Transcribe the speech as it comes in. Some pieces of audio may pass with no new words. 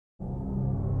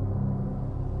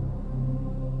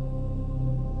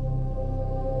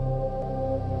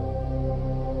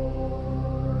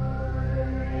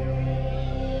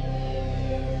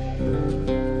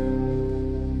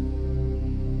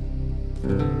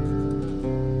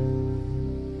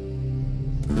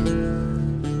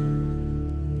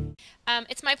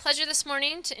It's my pleasure this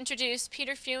morning to introduce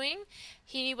Peter Fewing.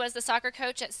 He was the soccer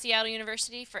coach at Seattle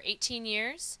University for 18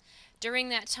 years. During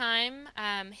that time,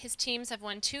 his teams have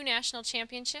won 2 national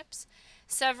championships,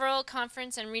 several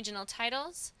conference and regional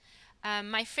titles.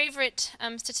 My favorite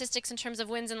statistics in terms of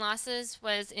wins and losses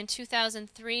was in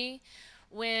 2003,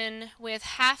 when with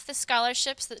half the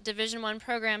scholarships that Division I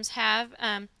programs have,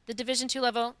 the Division II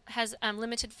level has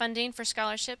limited funding for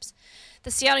scholarships.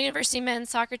 The Seattle University men's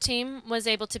soccer team was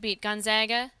able to beat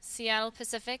Gonzaga, Seattle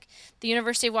Pacific, the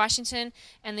University of Washington,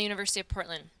 and the University of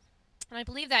Portland. And I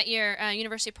believe that year,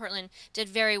 University of Portland did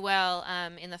very well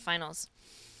in the finals.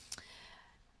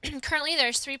 Currently,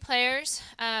 there's 3 players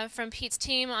from Pete's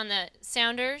team on the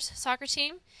Sounders soccer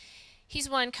team. He's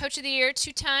won Coach of the Year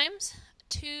 2 times,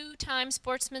 2-time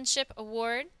Sportsmanship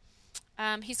Award.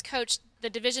 He's coached the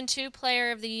Division II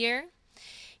Player of the Year.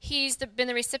 He's been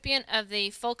the recipient of the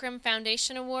Fulcrum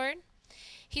Foundation Award.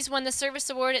 He's won the Service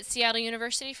Award at Seattle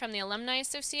University from the Alumni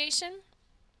Association.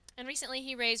 And recently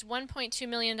he raised $1.2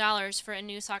 million for a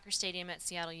new soccer stadium at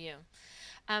Seattle U.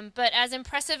 But as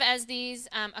impressive as these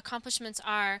accomplishments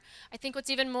are, I think what's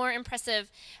even more impressive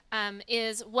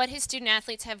is what his student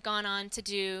athletes have gone on to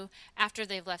do after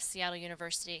they've left Seattle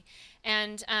University.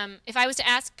 And if I was to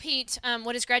ask Pete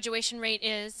what his graduation rate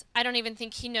is, I don't even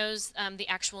think he knows the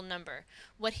actual number.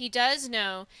 What he does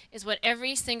know is what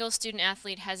every single student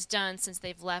athlete has done since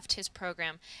they've left his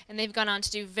program, and they've gone on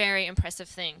to do very impressive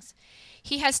things.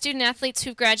 He has student athletes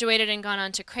who've graduated and gone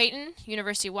on to Creighton,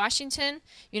 University of Washington,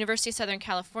 University of Southern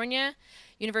California,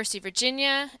 University of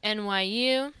Virginia,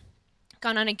 NYU,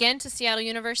 gone on again to Seattle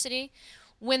University.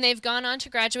 When they've gone on to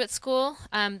graduate school,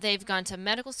 they've gone to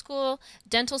medical school,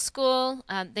 dental school,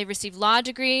 they've received law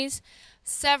degrees,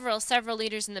 several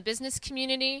leaders in the business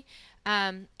community,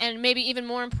 and maybe even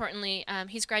more importantly,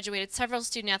 he's graduated several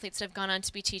student athletes that have gone on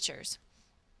to be teachers.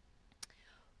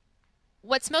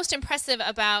 What's most impressive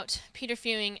about Peter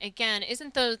Fewing, again,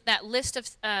 isn't that list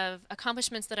of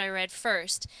accomplishments that I read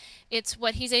first. It's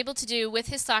what he's able to do with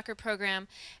his soccer program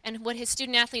and what his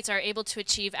student athletes are able to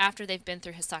achieve after they've been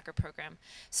through his soccer program.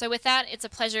 So with that, it's a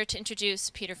pleasure to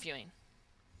introduce Peter Fewing.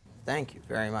 Thank you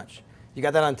very much. You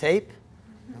got that on tape?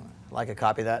 I'd like a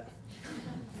copy of that.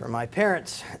 For my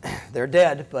parents, they're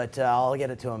dead, but I'll get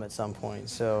it to them at some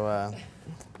point. So,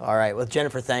 all right. Well,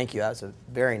 Jennifer, thank you. That was a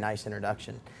very nice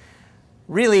introduction.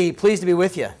 Really pleased to be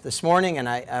with you this morning, and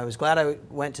I was glad I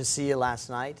went to see you last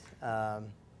night. By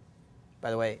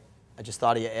the way, I just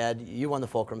thought of you, Ed. You won the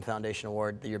Fulcrum Foundation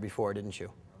Award the year before, didn't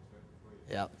you?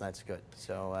 Yeah, that's good.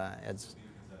 So, Ed's...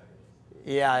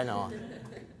 Yeah, I know.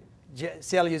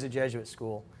 Seattle is a Jesuit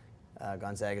school.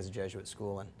 Gonzaga is a Jesuit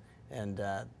school, and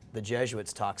the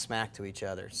Jesuits talk smack to each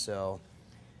other. So,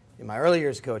 in my early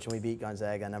years coaching, we beat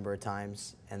Gonzaga a number of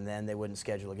times, and then they wouldn't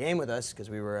schedule a game with us because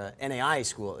we were a NAI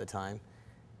school at the time.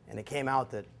 And it came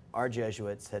out that our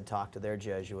Jesuits had talked to their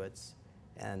Jesuits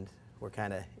and were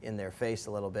kind of in their face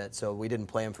a little bit. So we didn't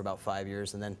play them for about 5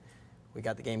 years. And then we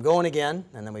got the game going again,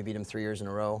 and then we beat them 3 years in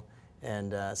a row.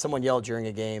 And someone yelled during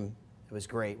a game, it was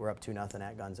great, we're up 2-0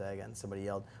 at Gonzaga. And somebody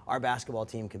yelled, our basketball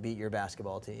team can beat your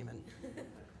basketball team. And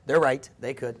they're right,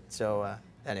 they could. So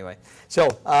anyway,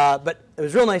 but it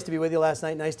was real nice to be with you last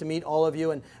night. Nice to meet all of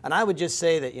you. And I would just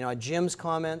say that, you know, Jim's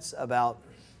comments about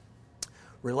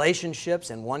relationships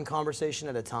and one conversation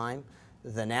at a time,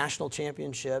 the national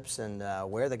championships and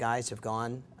where the guys have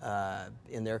gone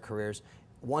in their careers,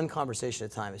 one conversation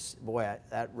at a time, is, boy,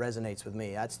 that resonates with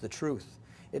me. That's the truth.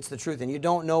 It's the truth. And you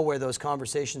don't know where those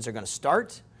conversations are going to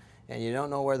start, and you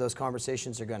don't know where those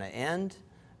conversations are going to end.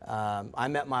 I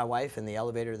met my wife in the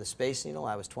elevator of the Space Needle.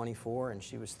 I was 24 and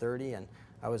she was 30, and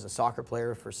I was a soccer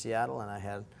player for Seattle, and I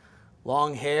had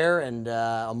long hair and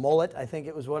a mullet, I think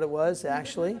it was what it was,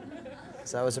 actually.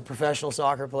 So I was a professional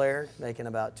soccer player, making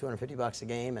about $250 a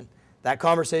game, and that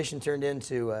conversation turned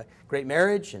into a great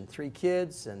marriage and 3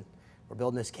 kids, and we're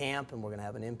building this camp, and we're going to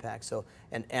have an impact. So,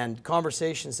 and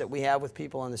conversations that we have with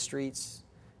people on the streets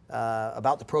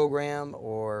about the program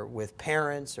or with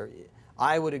parents, or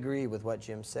I would agree with what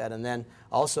Jim said. And then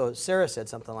also Sarah said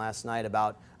something last night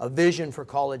about a vision for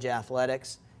college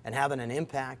athletics and having an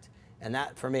impact. And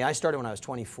that, for me, I started when I was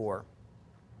 24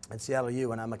 at Seattle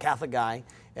U, and I'm a Catholic guy,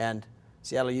 and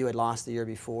Seattle U had lost the year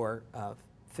before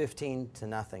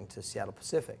 15-0 to Seattle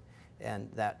Pacific. And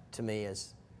that, to me,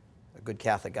 as a good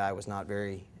Catholic guy, was not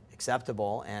very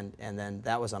acceptable. And then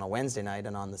that was on a Wednesday night,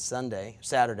 and on the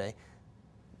Saturday,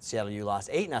 Seattle U lost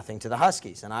 8-0 to the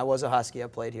Huskies. And I was a Husky, I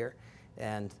played here.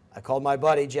 And I called my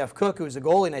buddy, Jeff Cook, who was the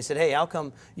goalie, and I said, hey, how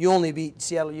come you only beat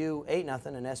Seattle U 8-0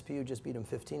 and SPU just beat them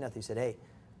 15-0? He said, hey,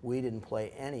 we didn't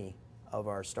play any of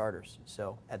our starters.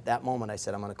 So at that moment I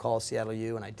said, I'm going to call Seattle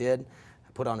U, and I did.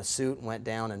 I put on a suit and went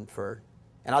down, and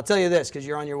I'll tell you this, because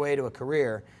you're on your way to a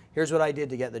career, here's what I did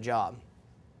to get the job.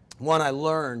 One, I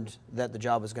learned that the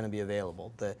job was going to be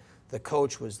available. The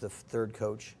coach was the third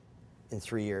coach in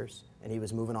 3 years, and he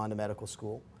was moving on to medical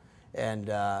school.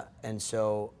 And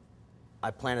so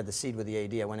I planted the seed with the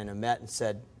AD. I went in and met and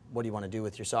said, what do you want to do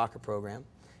with your soccer program?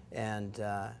 And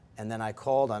then I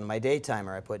called on my day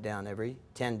timer. I put down every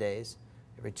 10 days,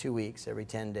 every 2 weeks, every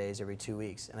 10 days, every 2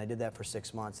 weeks. And I did that for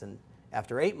 6 months. And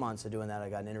after 8 months of doing that, I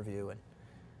got an interview. And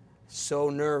so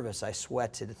nervous, I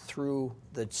sweated through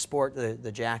the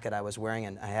jacket I was wearing,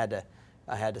 and I had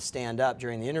to stand up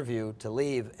during the interview to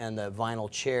leave, and the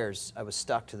vinyl chairs, I was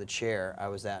stuck to the chair. I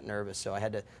was that nervous. So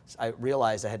I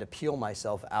realized I had to peel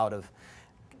myself out of,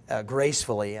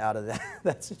 gracefully out of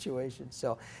that situation.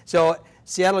 So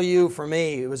Seattle U, for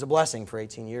me, it was a blessing for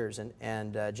 18 years.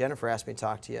 And Jennifer asked me to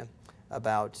talk to you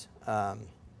about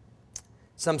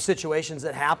some situations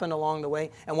that happened along the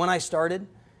way. And when I started,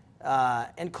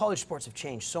 and college sports have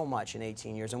changed so much in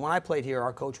 18 years. And when I played here,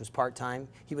 our coach was part-time.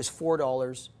 He was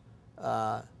 $4.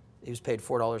 He was paid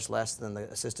 $4 less than the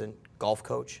assistant golf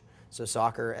coach. So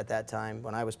soccer at that time,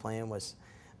 when I was playing, was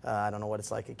I don't know what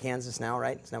it's like at Kansas now,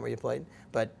 right? It's not where you played,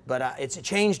 but it's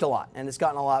changed a lot, and it's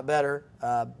gotten a lot better.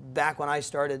 Back when I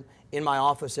started, in my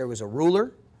office there was a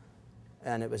ruler,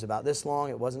 and it was about this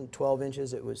long. It wasn't 12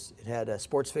 inches. It had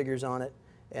sports figures on it,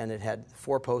 and it had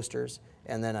 4 posters,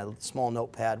 and then a small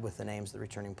notepad with the names of the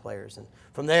returning players. And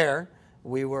from there,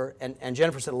 we were, and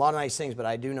Jennifer said a lot of nice things, but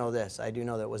I do know this. I do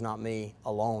know that it was not me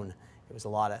alone. It was a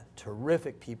lot of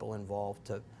terrific people involved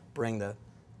to bring the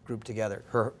group together.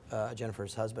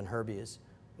 Jennifer's husband, Herbie,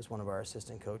 was one of our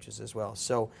assistant coaches as well.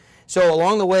 So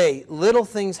along the way, little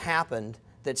things happened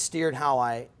that steered how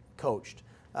I coached.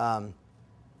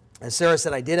 As Sarah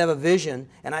said, I did have a vision,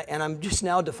 and I'm just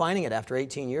now defining it after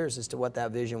 18 years as to what that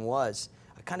vision was.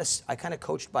 I kind of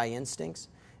coached by instincts.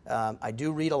 I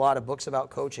do read a lot of books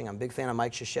about coaching. I'm a big fan of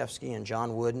Mike Krzyzewski and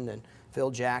John Wooden and Phil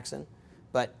Jackson.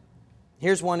 But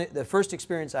here's the first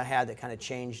experience I had that kind of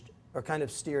changed or kind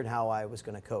of steered how I was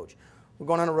going to coach. We're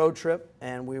going on a road trip,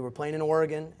 and we were playing in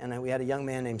Oregon, and we had a young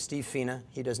man named Steve Fina.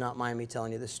 He does not mind me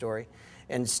telling you this story.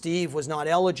 And Steve was not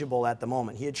eligible at the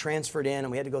moment. He had transferred in,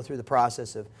 and we had to go through the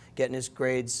process of getting his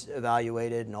grades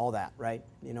evaluated and all that, right?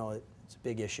 You know, it's a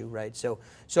big issue, right? So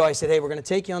I said, hey, we're going to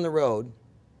take you on the road,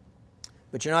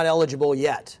 but you're not eligible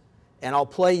yet, and I'll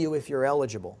play you if you're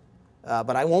eligible,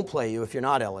 but I won't play you if you're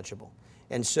not eligible.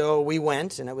 And so we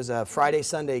went, and it was a Friday,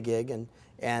 Sunday gig, and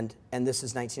this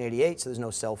is 1988, so there's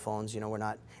no cell phones, you know, we're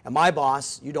not, and my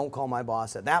boss, you don't call my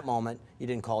boss at that moment, you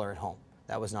didn't call her at home.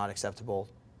 That was not acceptable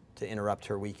to interrupt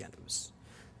her weekend.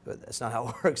 But that's not how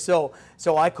it works. So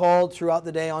I called throughout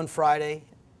the day on Friday.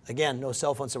 Again, no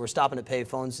cell phones, so we're stopping at pay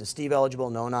phones. Is Steve eligible?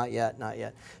 No, not yet, not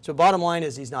yet. So bottom line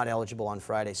is he's not eligible on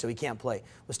Friday, so he can't play.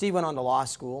 Well, Steve went on to law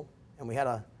school, and we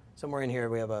had somewhere in here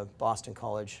we have a Boston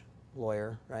College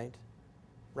lawyer, right?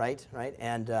 Right?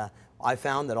 And I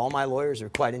found that all my lawyers are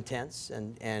quite intense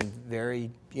and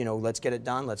very, you know, let's get it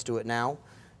done, let's do it now,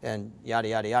 and yada,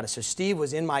 yada, yada. So Steve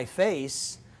was in my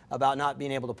face about not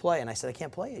being able to play, and I said, I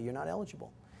can't play you, you're not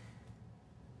eligible.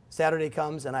 Saturday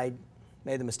comes, and I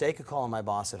made the mistake of calling my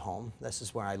boss at home. This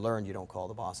is where I learned you don't call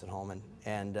the boss at home,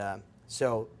 and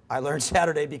so I learned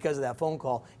Saturday because of that phone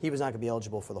call, he was not going to be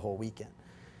eligible for the whole weekend.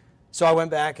 So I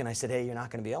went back and I said, hey, you're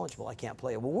not going to be eligible, I can't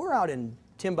play. Well, we're out in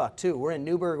Timbuktu, we're in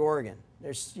Newburgh, Oregon.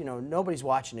 There's, you know, nobody's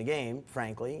watching the game,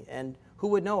 frankly, and who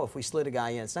would know if we slid a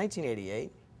guy in? It's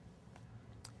 1988.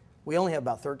 We only have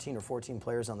about 13 or 14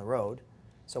 players on the road,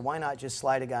 so why not just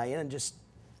slide a guy in and just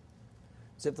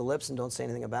zip the lips and don't say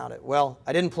anything about it? Well,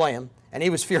 I didn't play him, and he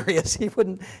was furious. He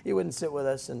wouldn't sit with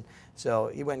us, and so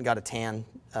he went and got a tan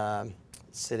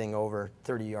sitting over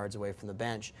 30 yards away from the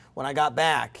bench. When I got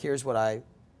back, here's what I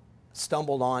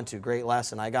stumbled onto, great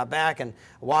lesson. I got back and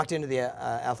walked into the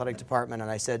athletic department,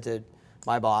 and I said to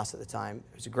my boss at the time,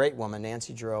 it was a great woman,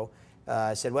 Nancy Giroux,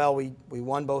 I said, well, we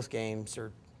won both games,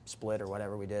 or split, or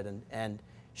whatever we did, and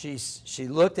she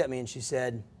looked at me and she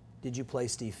said, did you play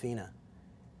Steve Fina?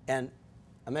 And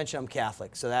I mentioned I'm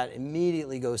Catholic, so that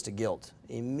immediately goes to guilt.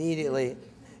 Immediately,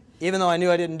 even though I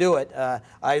knew I didn't do it,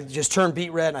 I just turned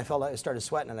beet red, and I felt like I started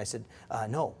sweating, and I said,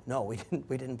 no,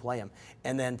 we didn't play him.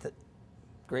 And then,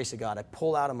 grace of God, I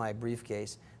pulled out of my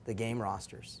briefcase the game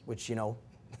rosters, which, you know,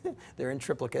 they're in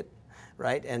triplicate,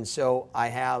 right? And so I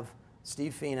have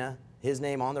Steve Fina, his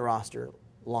name on the roster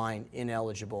line,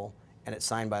 ineligible, and it's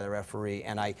signed by the referee.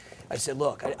 And I said,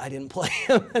 look, I didn't play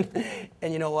him.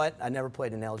 And you know what? I never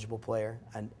played an eligible player.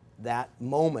 And that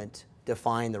moment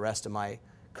defined the rest of my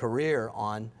career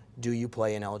on do you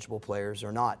play ineligible players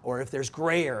or not? Or if there's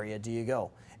gray area, do you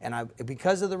go? And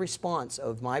because of the response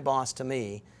of my boss to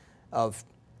me of,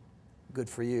 good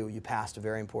for you, you passed a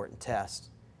very important test.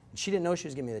 And she didn't know she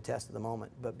was giving me the test at the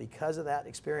moment, but because of that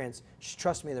experience, she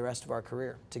trusted me the rest of our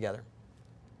career together.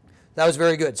 That was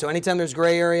very good. So anytime there's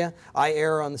gray area, I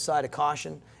err on the side of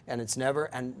caution, and it's never,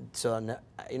 and so,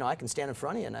 you know, I can stand in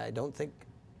front of you, and I don't think,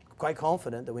 quite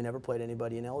confident that we never played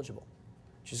anybody ineligible,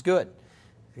 which is good.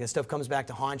 Because stuff comes back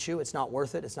to haunt you, it's not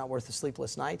worth it. It's not worth the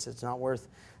sleepless nights. It's not worth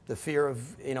the fear of,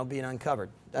 you know, being uncovered.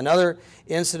 Another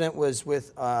incident was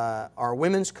with our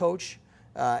women's coach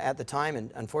at the time,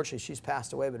 and unfortunately she's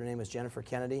passed away, but her name was Jennifer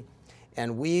Kennedy,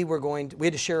 and we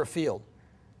had to share a field.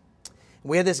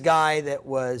 We had this guy that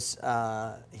was,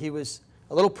 he was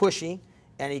a little pushy,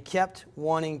 and he kept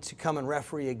wanting to come and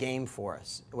referee a game for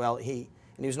us. Well, he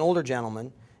was an older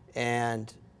gentleman,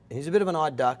 and he's a bit of an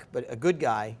odd duck, but a good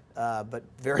guy, but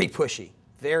very pushy,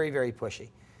 very, very pushy.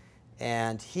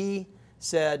 And he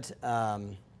said, I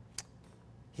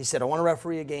want to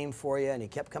referee a game for you, and he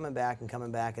kept coming back,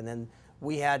 and then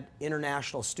we had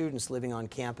international students living on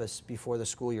campus before the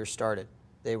school year started.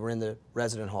 They were in the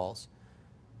resident halls.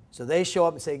 So they show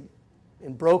up and say,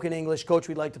 in broken English, Coach,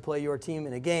 we'd like to play your team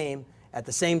in a game. At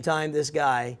the same time, this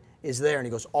guy is there, and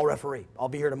he goes, I'll referee. I'll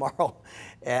be here tomorrow.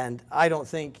 And I don't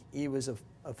think he was an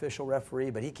official referee,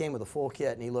 but he came with a full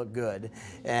kit, and he looked good.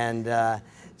 And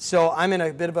so I'm in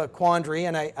a bit of a quandary,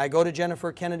 and I go to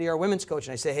Jennifer Kennedy, our women's coach,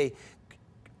 and I say, hey,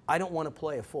 I don't want to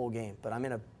play a full game, but I'm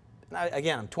in a,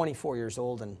 again, I'm 24 years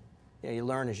old, and you know, you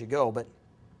learn as you go, but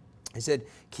I said,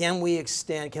 can we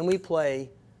play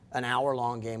an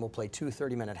hour-long game? We'll play 2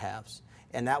 30-minute halves.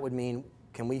 And that would mean,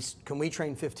 can we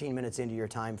train 15 minutes into your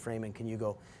time frame, and can you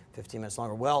go 15 minutes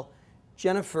longer? Well,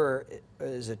 Jennifer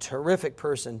is a terrific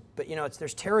person, but you know,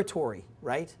 there's territory,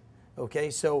 right? Okay,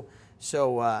 so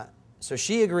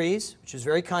she agrees, which is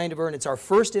very kind of her, and it's our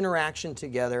first interaction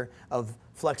together of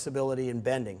flexibility and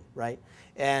bending, right?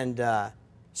 And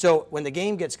so when the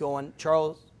game gets going,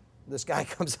 Charles, this guy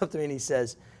comes up to me and he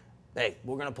says, hey,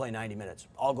 we're going to play 90 minutes.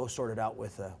 I'll go sort it out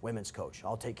with the women's coach.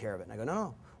 I'll take care of it. And I go,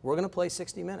 no, we're going to play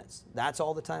 60 minutes. That's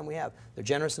all the time we have. They're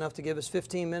generous enough to give us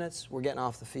 15 minutes. We're getting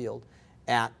off the field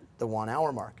at the 1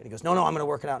 hour mark. And he goes, no, I'm going to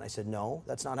work it out. And I said, no,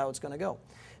 that's not how it's going to go.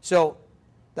 So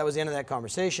that was the end of that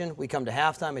conversation. We come to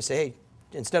halftime. I say, hey,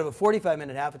 instead of a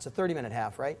 45-minute half, it's a 30-minute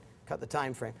half, right? Cut the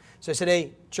time frame. So I said,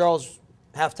 hey, Charles,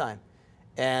 halftime.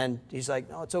 And he's like,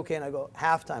 no, it's okay. And I go,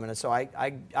 halftime. And so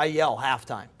I yell,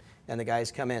 halftime. And the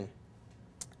guys come in.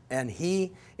 And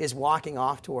he is walking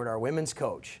off toward our women's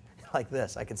coach like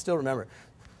this. I can still remember.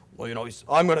 Well, you know,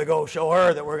 I'm going to go show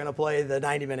her that we're going to play the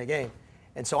 90-minute game.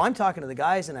 And so I'm talking to the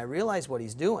guys, and I realize what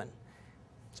he's doing.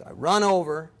 So I run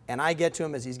over, and I get to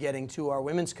him as he's getting to our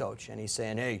women's coach. And he's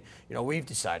saying, hey, you know, we've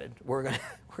decided we're going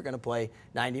to play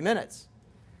 90 minutes.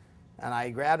 And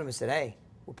I grabbed him and said, hey,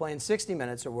 we're playing 60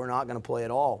 minutes, or we're not going to play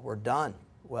at all. We're done.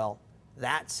 Well,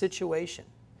 that situation,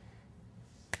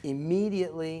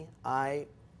 immediately I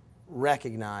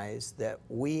recognize that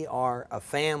we are a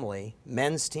family,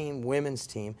 men's team, women's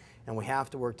team, and we have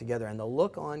to work together. And the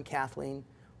look on Kathleen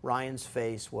Ryan's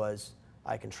face was,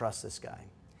 I can trust this guy.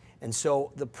 And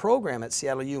so the program at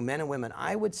Seattle U, men and women,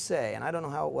 I would say, and I don't know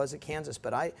how it was at Kansas,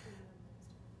 but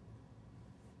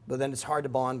then it's hard to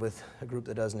bond with a group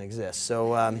that doesn't exist.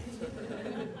 So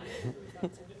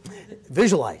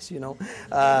visualize, you know.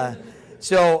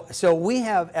 So we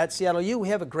have, at Seattle U, we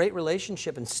have a great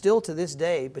relationship, and still to this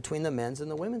day, between the men's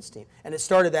and the women's team. And it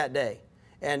started that day.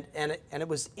 And it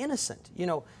was innocent. You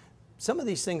know, some of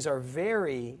these things are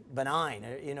very benign.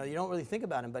 You know, you don't really think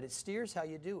about them, but it steers how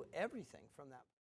you do everything from that.